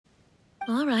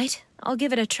All right, I'll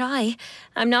give it a try.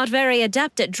 I'm not very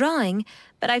adept at drawing,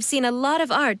 but I've seen a lot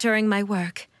of art during my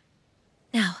work.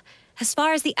 Now, as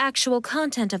far as the actual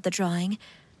content of the drawing,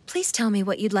 please tell me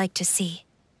what you'd like to see.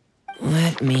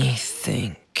 Let me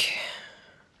think.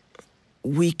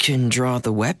 We can draw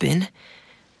the weapon.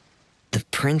 The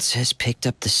prince has picked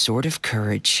up the Sword of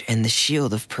Courage and the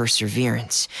Shield of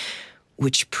Perseverance,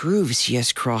 which proves he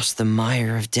has crossed the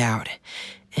mire of doubt,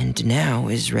 and now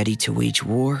is ready to wage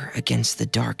war against the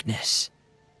darkness.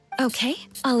 Okay,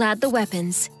 I'll add the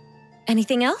weapons.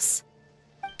 Anything else?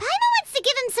 Paimon wants to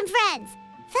give him some friends.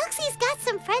 Thelxie's got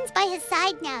some friends by his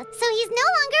side now, so he's no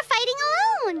longer fighting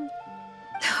alone.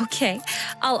 Okay,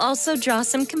 I'll also draw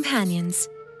some companions.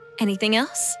 Anything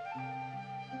else?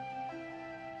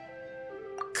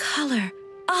 Color.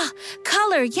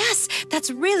 Color, yes, that's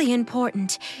really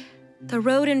important. The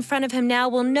road in front of him now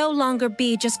will no longer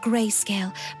be just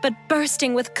grayscale, but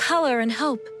bursting with color and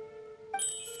hope.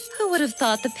 Who would have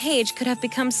thought the page could have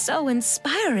become so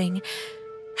inspiring?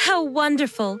 How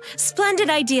wonderful! Splendid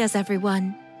ideas,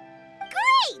 everyone!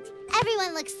 Great!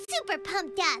 Everyone looks super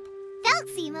pumped up.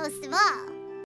 Thelxie most of all.